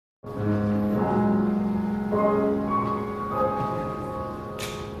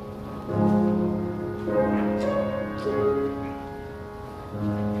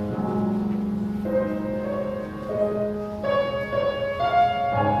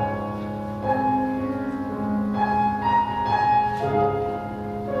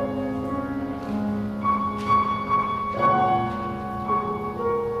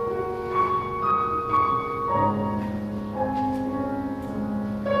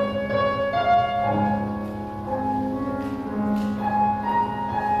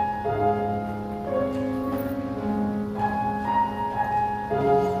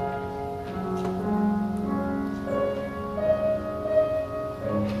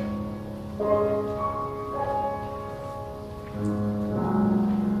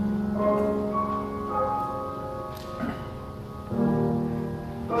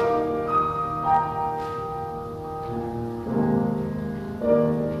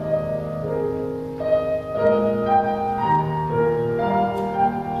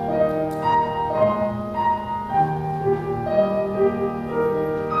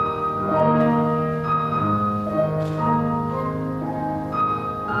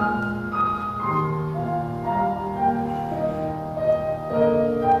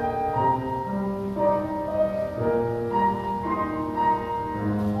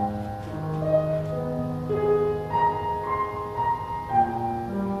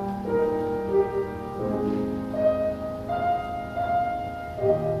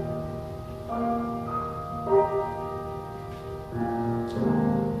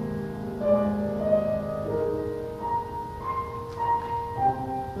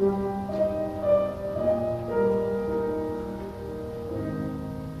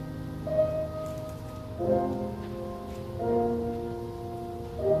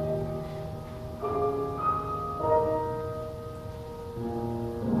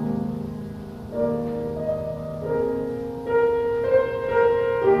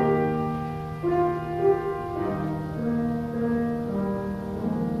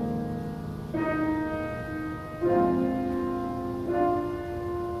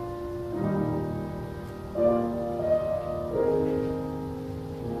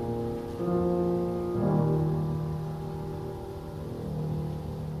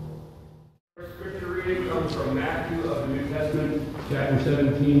Comes from Matthew of the New Testament, chapter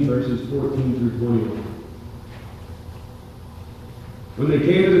 17, verses 14 through 21. When they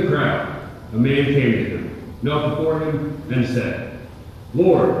came to the crowd, a man came to him, knelt before him, and said,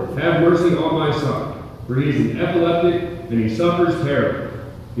 "Lord, have mercy on my son, for he is an epileptic, and he suffers terribly.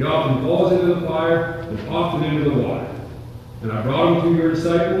 He often falls into the fire, and often into the water. And I brought him to your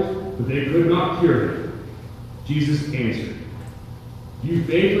disciples, but they could not cure him." Jesus answered, "You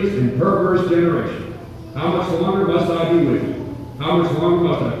faithless and perverse generation, how much longer must I be with you? How much longer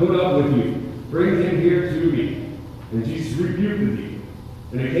must I put up with you? Bring him here to me." And Jesus rebuked the demon.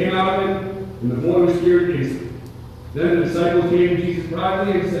 And it came out of him, and the boy was cured instantly. Then the disciples came to Jesus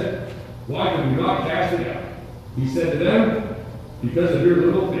privately and said, "Why could we not cast it out?" He said to them, "Because of your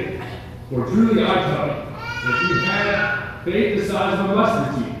little faith. For truly I tell you, if you have faith the size of a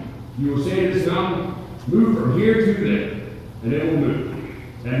mustard seed, you will say to this mountain, 'Move from here to there,' and it will move.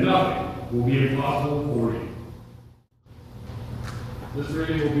 And nothing will be impossible for you." This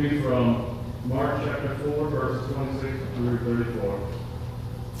reading will be from Mark chapter 4, verses 26 through 34.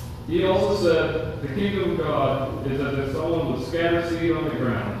 He also said, "The kingdom of God is as if someone would scatter seed on the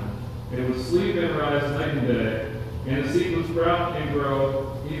ground. It would sleep and rise night and day, and the seed would sprout and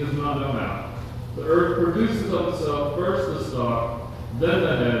grow, he does not know how. The earth produces of itself first the stalk, then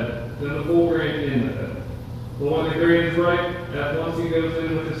the head, then the full grain in the head. But when the grain is ripe, at once he goes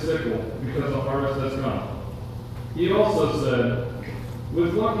in with his sickle, because the harvest has come." He also said,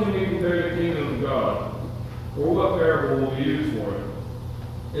 "With what can we compare the kingdom of God? Or what parable will we use for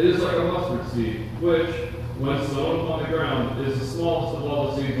it? It is like a mustard seed, which, when sown upon the ground, is the smallest of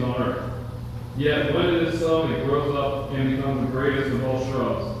all the seeds on earth. Yet when it is sown, it grows up and becomes the greatest of all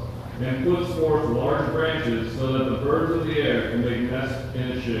shrubs, and puts forth large branches, so that the birds of the air can make nests in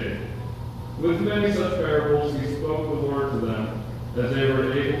its shade." With many such parables he spoke the word to them, as they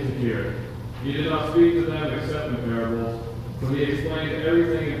were able to hear. He did not speak to them except in parables, for he explained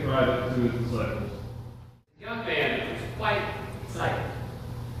everything in private to his disciples. The young man was quite excited.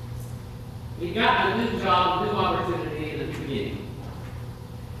 He got a new job, new opportunity in the beginning.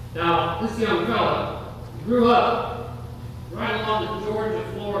 Now, this young fella grew up right along the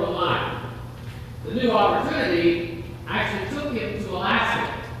Georgia-Florida line. The new opportunity actually took him to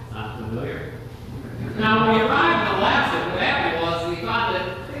Alaska. Not familiar? Now, when he arrived in Alaska, what happened was he found that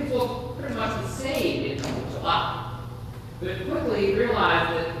things looked pretty much the same in July. But quickly he realized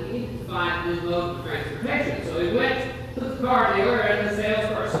that he mode of transportation. So he went to the car dealer, and the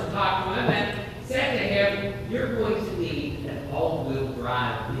salesperson talked to him and said to him, "You're going to need an all-wheel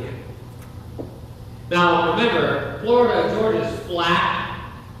drive vehicle." Now, remember, Florida, Georgia's flat,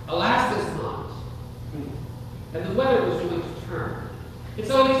 Alaska's not. And the weather was going to turn. And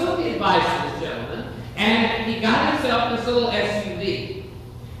so he took the advice of this gentleman, and he got himself this little SUV.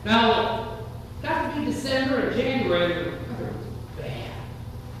 Now, got to be December or January, the weather was bad.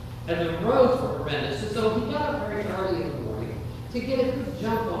 And the roads were horrendous. And so he got up very early in the morning to get a good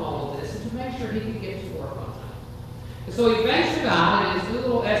jump on all of this and to make sure he could get to work on time. And so he ventured out in his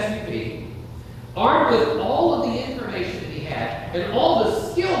little SUV, armed with all of the information that he had and all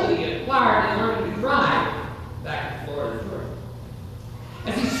the skill that he had acquired in learning to drive back in Florida, Georgia.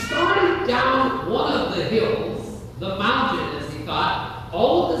 As he started down one of the hills, the mountain, as he thought,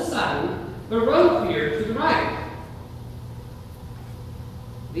 all of a sudden, the road veered to the right.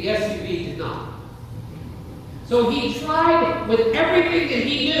 The SUV did not. So he tried with everything that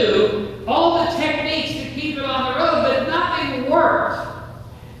he knew, all the techniques to keep it on the road, but nothing worked.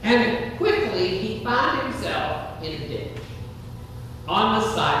 And quickly, he found himself in a ditch on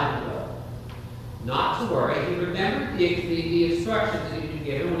the side of the road. Not to worry, he remembered the instructions that he'd been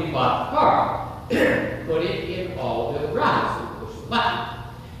given when he bought the car. Put it in all-wheel drive, so he pushed the button.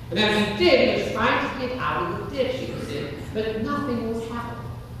 And as he did, he was trying to get out of the ditch he was in, but nothing was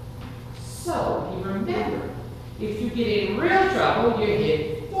happening. So he remembered, if you get in real trouble, you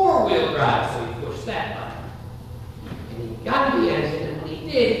hit four-wheel drive, so he pushed that button. And he got to the engine, and when he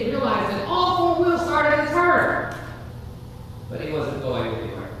did, he realized that all four wheels started to turn. But he wasn't going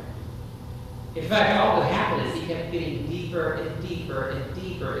anywhere. In fact, all that happened is he kept getting deeper and deeper and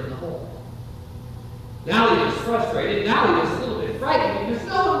deeper in the hole. Now he was frustrated. Now he was a little bit frightened because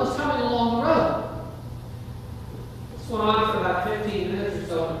no one was coming along the road. This went on for about 15 minutes or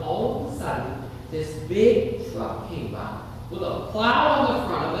so, and all of a sudden, this big truck came by with a plow on the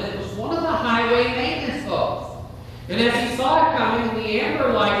front of it. It was one of the highway maintenance folks. And as he saw it coming and the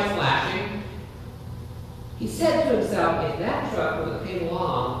amber lights flashing, he said to himself, if that truck would have came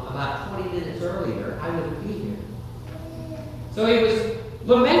along about 20 minutes earlier, I wouldn't be here. So he was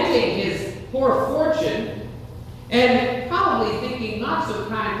lamenting his poor fortune and probably thinking not so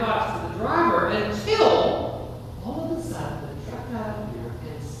kind thoughts to the driver until all of a sudden the truck got up here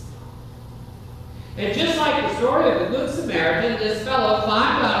and stopped. And just like the story of the Good Samaritan, this fellow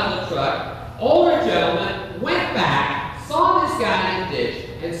climbed out of the truck, older gentleman, went back, saw this guy in the ditch,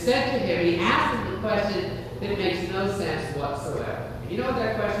 and said to him, he asked him the question that makes no sense whatsoever. You know what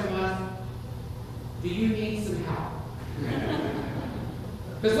that question was? Do you need some help?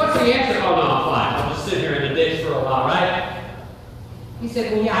 Because what's the answer? Oh, no, I'm fine. I'll just sit here in the ditch for a while, right? He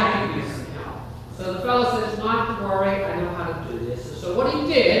said, well, yeah, I can use some help. So the fellow says, not to worry, I know how to do this. So what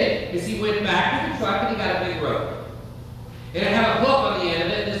he did is he went back to the truck and he got a big rope. And it had a hook on the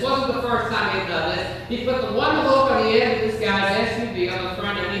end of it. This wasn't the first time he had done this. He put the one hook on the end of this guy's SUV on the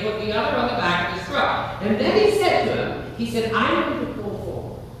front and he put the other on the back of his truck. And then he said to him, he said, I'm going to pull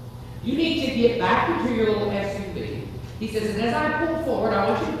forward. You need to get back into your little SUV. He says, and as I pull forward, I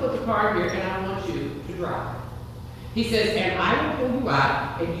want you to put the car here and I want you to drive. He says, and I will pull you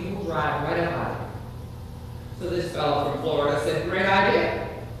out and you will drive right up out of here. So this fellow from Florida said, great idea.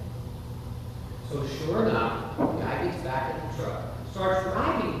 So sure enough, the guy gets back in the truck, starts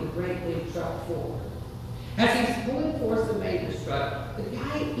driving the great big truck forward. As he's pulling towards the maintenance truck, the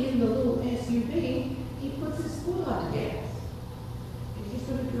guy in the little SUV, he puts his foot on the gas. And he's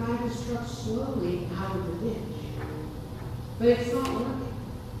going to drive his truck slowly out of the ditch. But it's not working.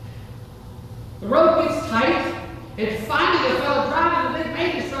 The road gets tight, and finally the fellow driving the big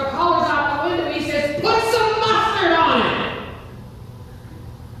maintenance truck hollers out the window and he says, put some mustard on it!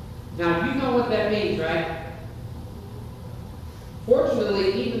 Now, you know what that means, right?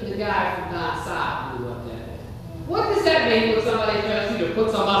 Fortunately, even the guy from down south knew what that meant. What does that mean when somebody tells you to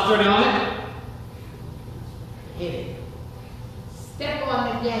put some mustard on it? Hit it. Step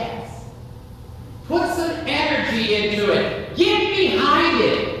on the gas. Put some energy into it. Get behind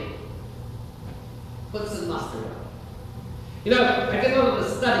it. Put some mustard on it. You know, I did a little bit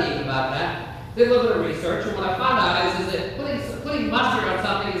of studying about that. Did a little bit of research, and what I found out is that putting mustard on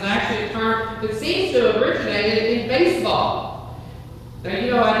something is actually a term that seems to have originated in baseball. Now,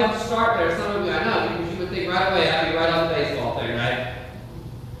 you know, I didn't start there. Some of you I know, because you would think right away I'd be right on the baseball thing, right?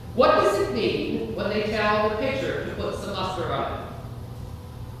 What does it mean when they tell the pitcher to put some mustard on it?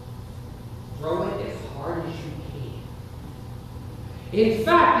 Throw it as hard as you can. In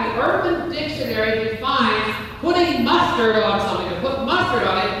fact, the Urban Dictionary defines putting mustard on something, to put mustard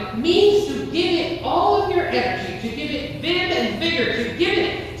on it, means to give it all of your energy, to give it vim and vigor, to give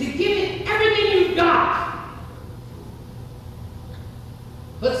it everything you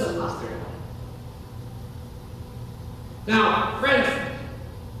Now, friends,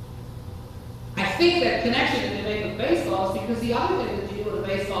 I think that connection that they make with baseball is because the other thing that you do in a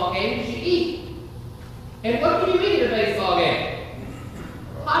baseball game is you eat. And what can you eat in a baseball game?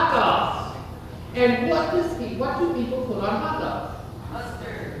 Hot dogs. And what do people put on hot dogs?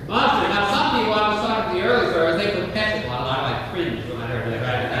 Mustard. Mustard. Now, some people, I was talking to the early stars, they put ketchup on it. I like cringe when I heard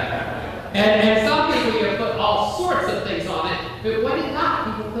that. And some people, you put all sorts of things on it. But when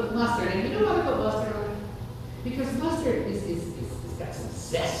not, people put mustard. And you know why they put mustard on it? Because mustard is got some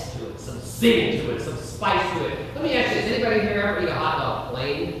zest to it, some zing to it, some spice to it. Let me ask you, has anybody here ever eat a hot dog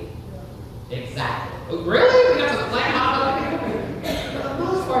plain? Exactly. Oh, really? We got some plain hot dog? For the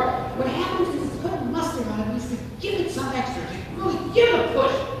most part, what happens is put mustard on it means to give it some extra, to really give it a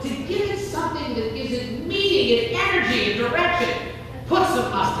push, to give it something that gives it meaning and energy and direction. Put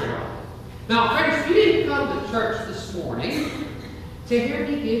some mustard on it. Now, friends, you didn't come to church this morning to hear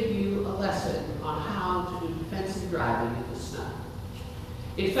me give you a lesson on how to do defensive driving in the snow.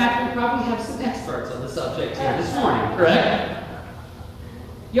 In fact, we probably have some experts on the subject here this morning, correct?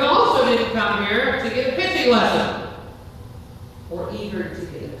 You also didn't come here to get a pitching lesson or even to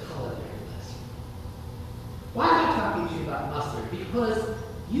get a culinary lesson. Why am I talking to you about mustard? Because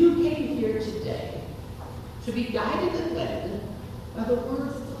you came here today to be guided and led by the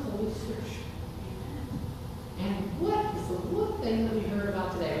words of the Holy Scripture. And what is the one thing that we heard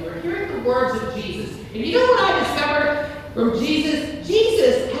about today? We were hearing the words of Jesus. And you know what I discovered from Jesus?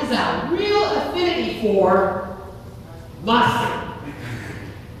 Jesus has a real affinity for mustard.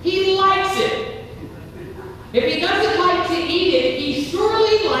 He likes it. If he doesn't like to eat it, he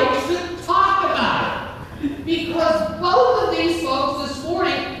surely likes to talk about it. Because both of these folks this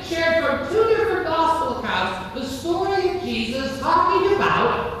morning shared from two different gospel accounts the story of Jesus talking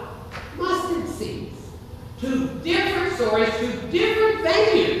about mustard seeds. Two different stories, two different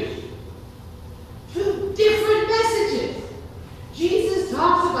venues, two different messages. Jesus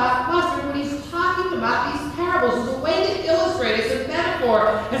talks about mustard when he's talking about these parables as a way to illustrate, as a metaphor,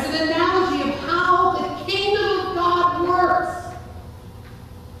 as an analogy of how the kingdom of God works.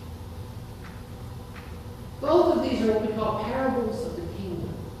 Both of these are what we call parables of the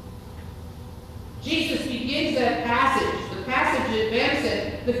kingdom. Jesus begins that passage, the passage in advance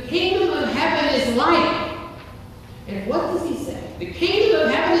said, the kingdom of heaven is like. And what does he say? The kingdom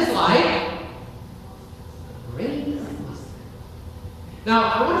of heaven is like a grain of mustard. Now,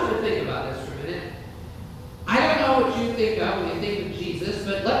 I want you to think about this for a minute. I don't know what you think of when you think of Jesus,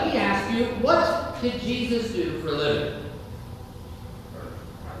 but let me ask you, what did Jesus do for a living?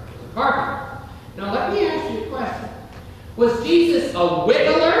 A carpenter. Now, let me ask you a question. Was Jesus a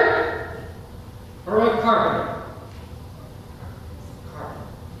whittler or a carpenter?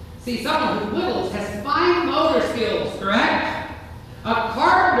 See, someone who whittles has fine motor skills, correct? A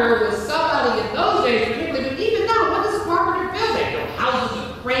carpenter was somebody in those days, particularly, but even now, what does a carpenter build? They build houses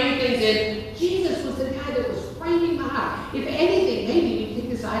and crane things in. Jesus was the guy that was framing the house. If anything, maybe we can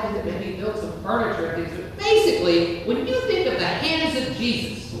decide that maybe he built some furniture and things. But basically, when you think of the hands of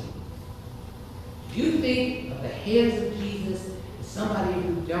Jesus, you think of the hands of Jesus as somebody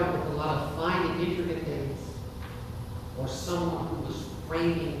who dealt with a lot of fine and intricate things, or someone who was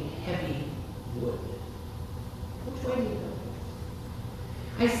framing heavy wood. Which way do you go?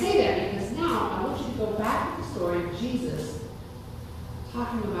 I say that because now I want you to go back to the story of Jesus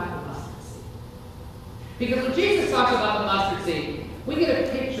talking about the mustard seed. Because when Jesus talks about the mustard seed, we get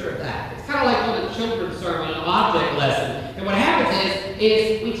a picture of that. It's kind of like on a children's sermon, an object lesson. And what happens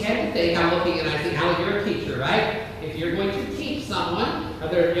is we tend to think, I'm looking and I think, Alan, you're a teacher, right? If you're going to teach someone, or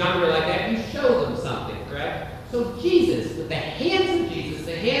they're younger like that, you show them something, correct? So Jesus, with the hands of Jesus,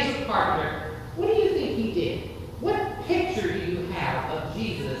 the hands of carpenter, what do you think he did? What picture do you have of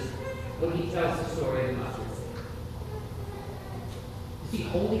Jesus when he tells the story of the mustard seed? Is he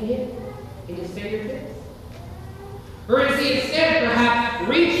holding it in his fingertips? Or is he instead perhaps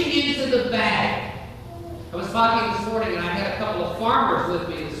reaching into the bag? I was talking this morning and I had a couple of farmers with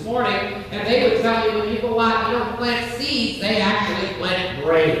me this morning, and they would tell you when you go out, you don't plant seeds, they actually plant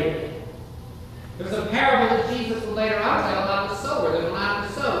grain. There's a parable that Jesus will later on tell about the sower that went out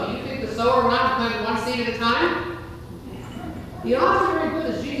to sow. Do you think the sower went out to plant one seed at a time? The author very good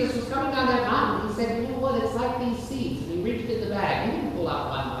as Jesus was coming down that mountain, he said, you know what, it's like these seeds. And he reached in the bag. He didn't pull out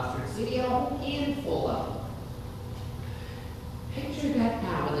one mustard seed, he had a whole handful of them. Picture that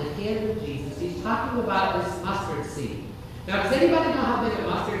now in the hand of Jesus. He's talking about this mustard seed. Now, does anybody know how big a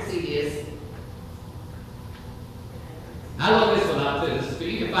mustard seed is? I love this one up too.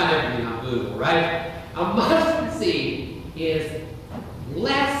 You can find everything on Google, right? A mustard seed is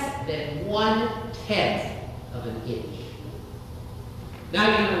less than 1/10 of an inch. Now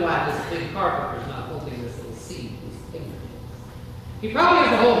you know why this big carpenter is not holding this little seed in his fingers. He probably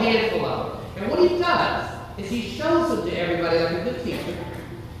has a whole handful of them. And what he does is he shows them to everybody like a good teacher.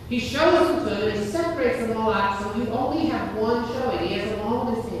 He shows them to them and he separates them all out so you only have one showing. He has them all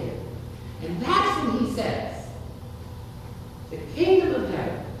in his hand. And that's when he says, the kingdom of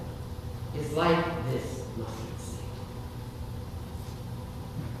heaven is like this mustard seed.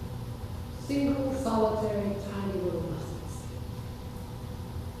 Single, solitary, tiny little mustard seed.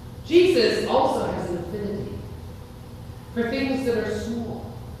 Jesus also has an affinity for things that are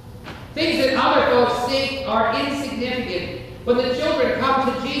small. Things that other folks think are insignificant. When the children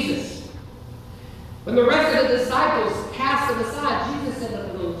come to Jesus, when the rest of the disciples cast them aside, Jesus said,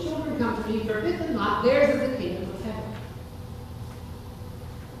 let the little children come to me, forbid them not, theirs is the kingdom of heaven.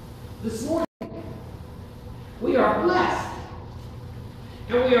 This morning, we are blessed.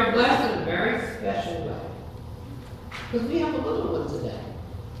 And we are blessed in a very special way. Because we have a little one today.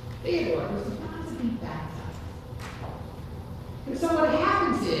 Theodore, who's about to be baptized. And so what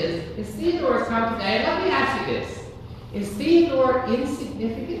happens is Theodore's come today, and let me ask you this. Is Theodore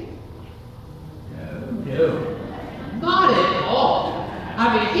insignificant? No. Not at all.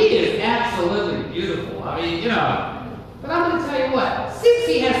 I mean, he is absolutely beautiful. I mean, but I'm going to tell you what, since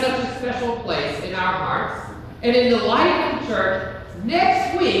he has such a special place in our hearts and in the life of the church,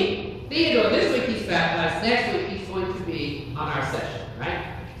 next week, Theodore, this week he's baptized, next week he's going to be on our session, right?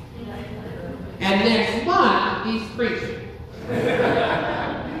 And next month, he's preaching.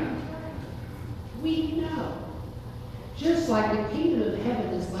 We know, just like the kingdom of heaven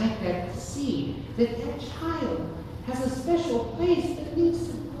is like that seed, that child has a special place that needs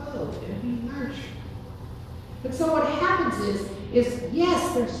to grow and be nurtured. And so what happens is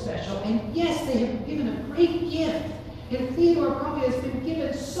yes, they're special, and yes, they have given a great gift. And Theodore probably has been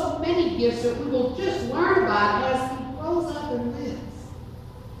given so many gifts that we will just learn about as he grows up and lives.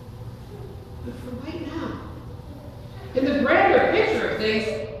 But for right now, in the grander picture of things,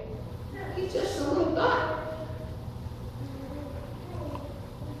 he's just a little guy.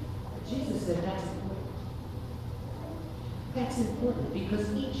 Jesus said that's important. That's important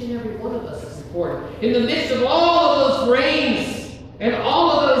because each and every one of us is important. In the midst of all of those grains and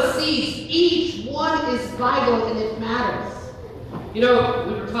all of those seeds, each one is vital and it matters. We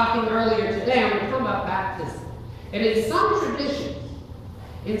were talking earlier today, and we were talking about baptism. And in some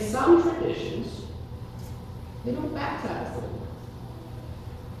traditions, they don't baptize them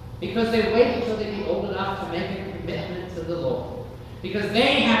because they wait until they get old enough to make a commitment to the Lord. Because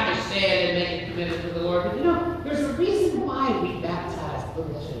they have to stand and make a commitment to the Lord. But there's a reason why we baptize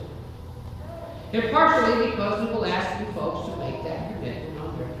little children. And partially because we will ask you folks to make that commitment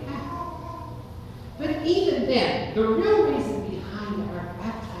on their behalf. But even then, the real reason behind our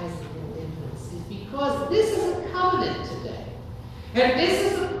baptizing of infants is because this is a covenant today. And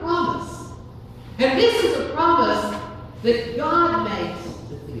this is a promise. And this is a promise that God makes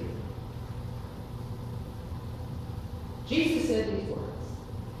to Theodore. Jesus said these words.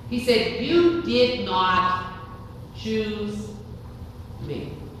 He said, you did not choose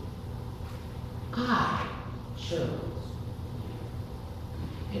me. I chose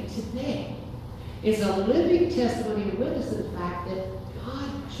you. And today is a living testimony and witness to the fact that God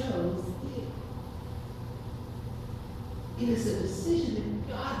chose you. It is a decision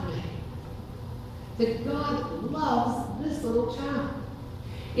that God made. That God loves this little child.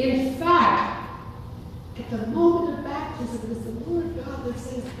 In fact, at the moment of baptism, it is the Lord God that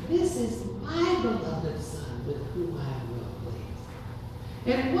says, this is my beloved Son with whom I am well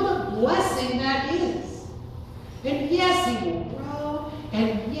pleased. And what a blessing that is. And yes, he will grow,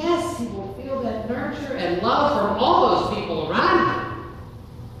 and yes, he will feel that nurture and love from all those people around him.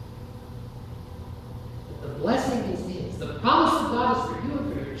 But the blessing is his. The promise of God is for you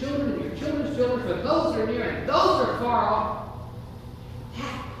and for your children and your children's children, for those that are near and those that are far off.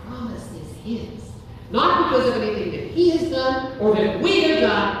 That promise is his. Not because of anything that he has done or that we have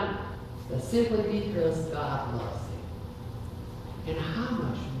done, but simply because God loves him. And how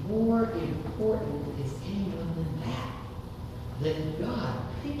much more important is anyone than that? That God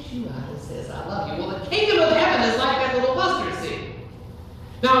picks you out and says, I love you. Well, the kingdom of heaven is like that little mustard seed.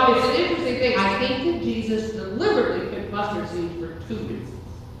 Now, it's an interesting thing. I think that Jesus deliberately picked mustard seeds for two reasons.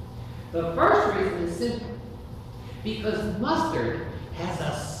 The first reason is simple. Because mustard has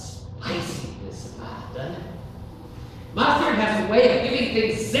a spiciness about it, doesn't it? Mustard has a way of giving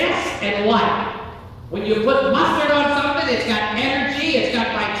things zest and life. When you put mustard on something, it's got energy, it's got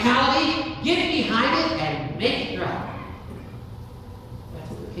vitality. Get behind it and make it dry. That's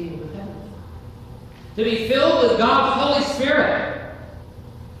what the kingdom of heaven is. To be filled with God's Holy Spirit.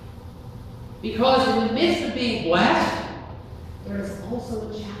 Because in the midst of being blessed, there is also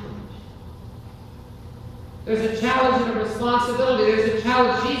a challenge. There's a challenge and a responsibility. There's a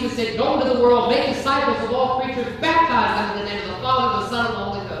challenge. Jesus said, go into the world, make disciples of all creatures, baptize them in the name of the Father, the Son, and the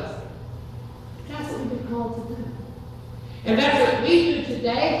Holy Ghost. That's what we've been called to do. And that's what we do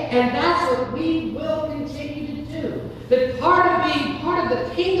today, and that's what we will continue to do. That part of being part of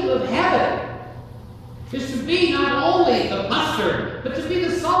the kingdom of heaven is to be not only the mustard, but to be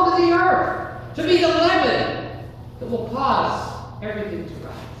the salt of the earth, to be the leaven that will cause everything to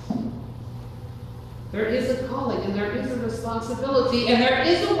rise. There is a calling, and there is a responsibility, and there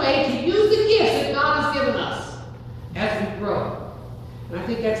is a way to use the gifts that God has given us as we grow. And I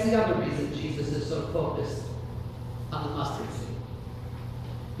think that's the other reason Jesus is so focused on the mustard seed.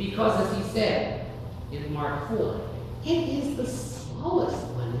 Because as he said in Mark 4, it is the smallest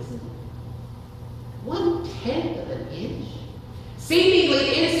one, isn't it? 1/10 of an inch.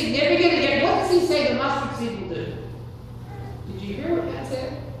 Seemingly insignificant, and yet what does he say the mustard seed will do? Did you hear what that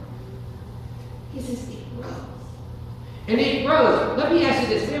said? He says it grows. And it grows. Let me ask you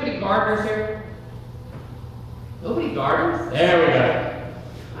this. Do we have any gardeners here? Nobody gardens? There we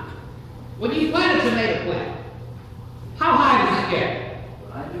go. When you plant a tomato plant, how high does it get?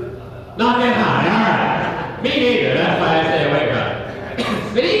 I do it. Not that high. All right. Me neither. That's why I stay away from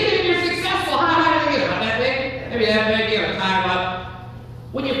it. But even if you're successful, how high do they get? About that big? Maybe that big. You gotta tie them up.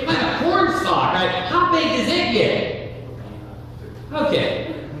 When you plant a corn stalk, right? How big does it get?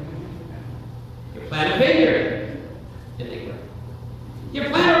 Okay. You plant a vineyard, and they grow. You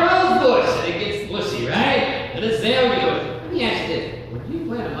plant a rose bush, and it gets bushy, right? And it's there we go. Let me ask you this: when you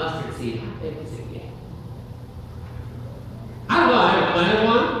plant a mustard seed, how big does it get? I don't know. I haven't planted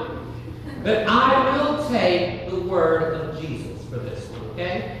one, but I will take the word of Jesus for this one.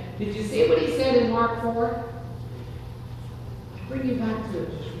 Okay? Did you see what he said in Mark 4? I'll bring you back to it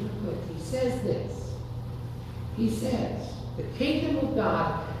just real quick. He says this. He says, the kingdom of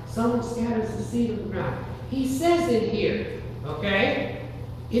God, someone scatters the seed of the ground. He says in here, okay,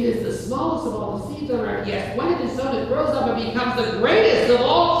 it is the smallest of all the seeds on earth. Yes, when it is sown, it grows up and becomes the greatest of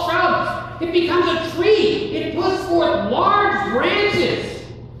all shrubs. It becomes a tree. It puts forth large branches.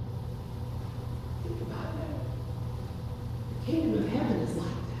 Think about that. The kingdom of heaven is like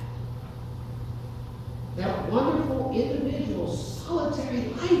that. That wonderful individual solitary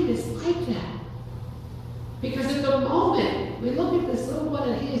life is like that. Because at the moment we look at this little one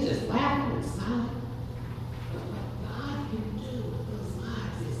and he is just laughing and smiling. But what God can do with those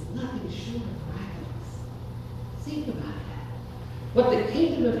lives is nothing short of miraculous. Think about that. What the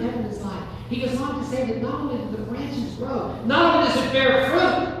kingdom of heaven is like. He goes on to say that not only do the branches grow, not only does it bear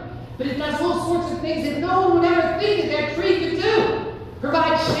fruit, but it does all sorts of things that no one would ever think that that tree could do.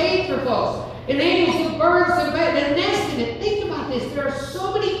 Provide shade for folks. Enables the birds to nest in it. Think about this. There are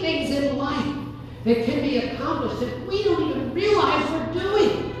so many things in life that can be accomplished that we don't even realize we're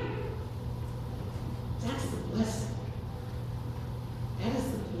doing. That's the blessing. That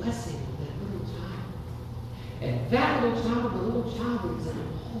is the blessing of that little child. And that little child, the little child is in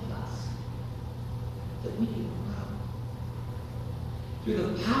all of us. That we can grow. Through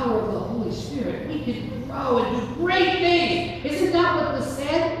the power of the Holy Spirit, we can grow and do great things. Isn't that what was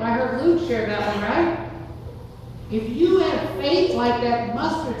said? I heard Luke share that one, right? If you have faith like that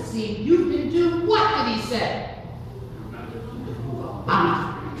mustard seed, you can do what did he say?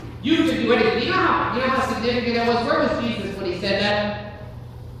 You can do anything. You know how significant that was? Where was Jesus when he said that?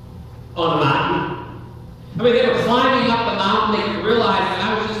 On the mountain. I mean, they were climbing up the mountain. They could realize, and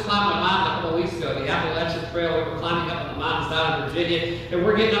I was just climbing a mountain a couple of weeks ago, the Appalachian Trail. We were climbing up on the mountains down in Virginia, and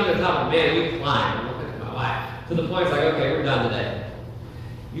we're getting up to the top of, man, we climbed. I'm looking at my wife. To the point it's like, okay, we're done today.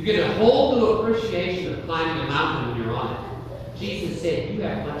 You get a whole new appreciation of climbing a mountain when you're on it. Jesus said, you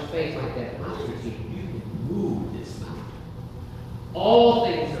have much faith like that mustard seed, you can move this mountain. All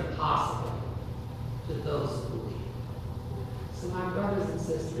things are possible to those who believe. So my brothers and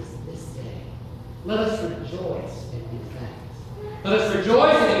sisters, this day, let us rejoice and give thanks. Let us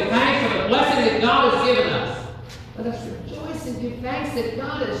rejoice and give thanks for the blessing that God has given us. Let us rejoice and give thanks that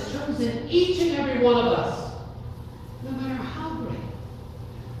God has chosen each and every one of us, no matter how great,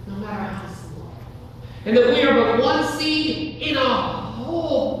 no matter how small. And that we are but one seed in a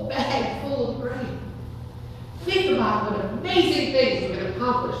whole bag full of grain. Think about what amazing things we can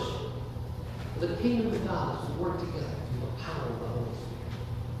accomplish for the kingdom of God as we work together through the power of the Holy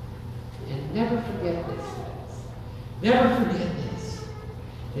Spirit. And never forget this, friends. Never forget this.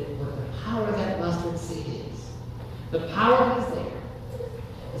 That what the power of that mustard seed is. The power that is there.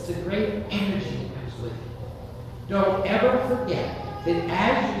 It's the great energy that comes with it. Don't ever forget that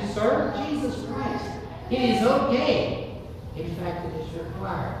as you serve Jesus Christ, it is okay. In fact, it is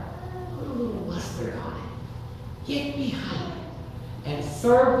required. Put a little mustard on it. Get behind it. And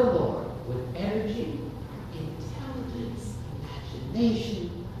serve the Lord with energy,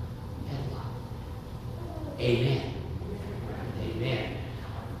 imagination, and love. Amen. Amen.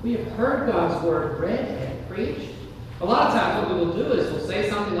 We have heard God's word read and preached. A lot of times what we will do is we'll say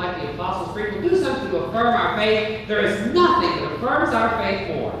something like the Apostles' Creed. We'll do something to affirm our faith. There is nothing that affirms our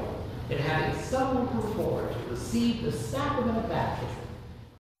faith more than having someone come forward to receive the sacrament of baptism